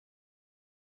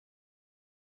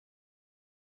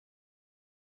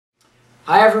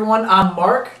Hi everyone, I'm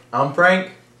Mark. I'm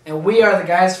Frank. And we are the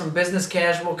guys from Business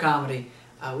Casual Comedy.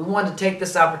 We wanted to take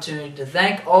this opportunity to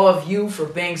thank all of you for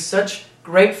being such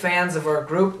great fans of our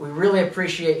group. We really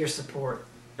appreciate your support.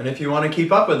 And if you want to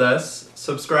keep up with us,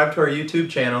 subscribe to our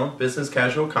YouTube channel, Business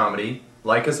Casual Comedy,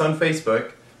 like us on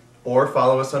Facebook, or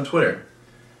follow us on Twitter.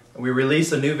 We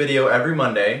release a new video every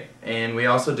Monday, and we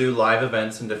also do live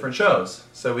events and different shows.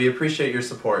 So we appreciate your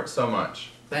support so much.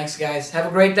 Thanks guys. Have a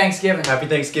great Thanksgiving. Happy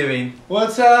Thanksgiving.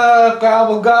 What's up?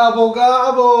 Gobble, gobble,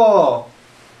 gobble.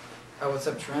 Oh, what's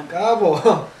up, Trent? Gobble.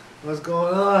 What's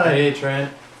going on? Hey, Trent.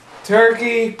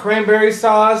 Turkey, cranberry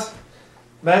sauce,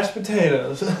 mashed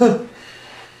potatoes.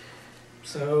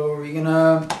 So, are you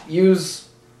gonna use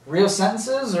real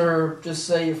sentences or just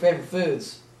say your favorite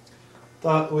foods?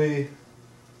 Thought we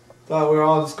were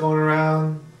all just going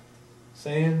around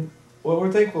saying what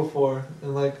we're thankful for,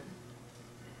 and like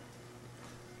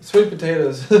sweet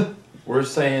potatoes. We're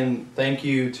saying thank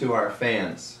you to our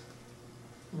fans.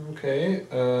 Okay.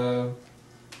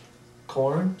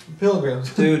 Corn,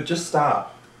 pilgrims. Dude, just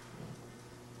stop.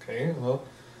 Okay. Well,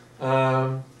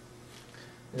 I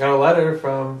got a letter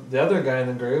from the other guy in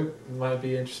the group. You might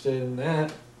be interested in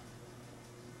that.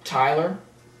 Tyler.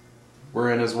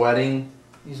 We're in his wedding.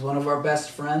 He's one of our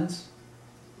best friends.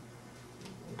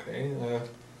 Okay.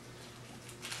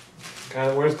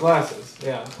 Guy wears glasses.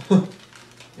 Yeah.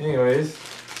 Anyways,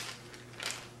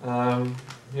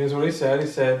 here's what he said. He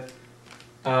said,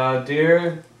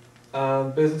 "Dear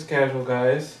Business Casual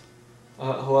guys,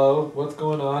 hello. What's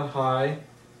going on? Hi,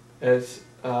 it's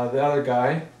the other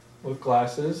guy with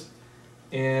glasses,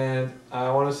 and I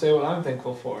want to say what I'm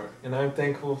thankful for. And I'm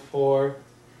thankful for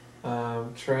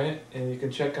Trent, and you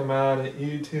can check him out at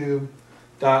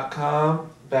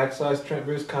youtube.com/Trent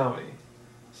Bruce Comedy.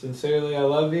 Sincerely, I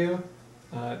love you.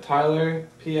 Tyler,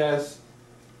 P.S.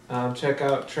 Check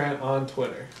out Trent on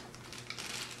Twitter."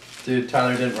 Dude,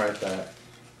 Tyler didn't write that.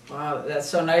 Wow, that's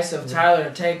so nice of Tyler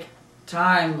to take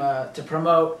time to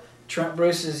promote Trent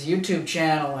Bruce's YouTube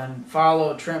channel and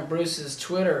follow Trent Bruce's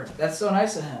Twitter. That's so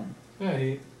nice of him. Yeah,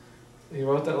 he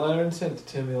wrote that letter and sent it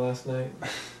to me last night.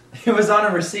 It was on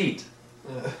a receipt.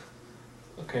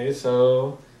 Okay,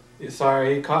 so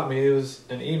sorry, he caught me. It was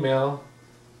an email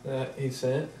that he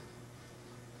sent.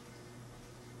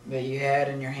 That you had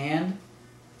in your hand?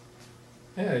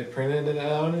 Yeah, he printed it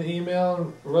out on an email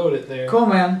and wrote it there. Cool,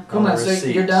 man. Cool, On man. the So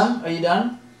receipt. you're done? Are you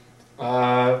done?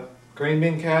 Green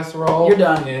bean casserole. You're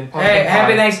done. And pumpkin Hey,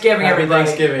 happy pie. Thanksgiving, Happy everybody.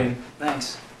 Thanksgiving.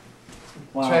 Thanks.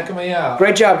 Wow. Check me out.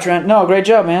 Great job, Trent. No, great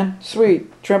job, man. Sweet.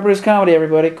 Trent Bruce Comedy,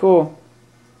 everybody. Cool.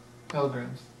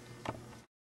 Pilgrims.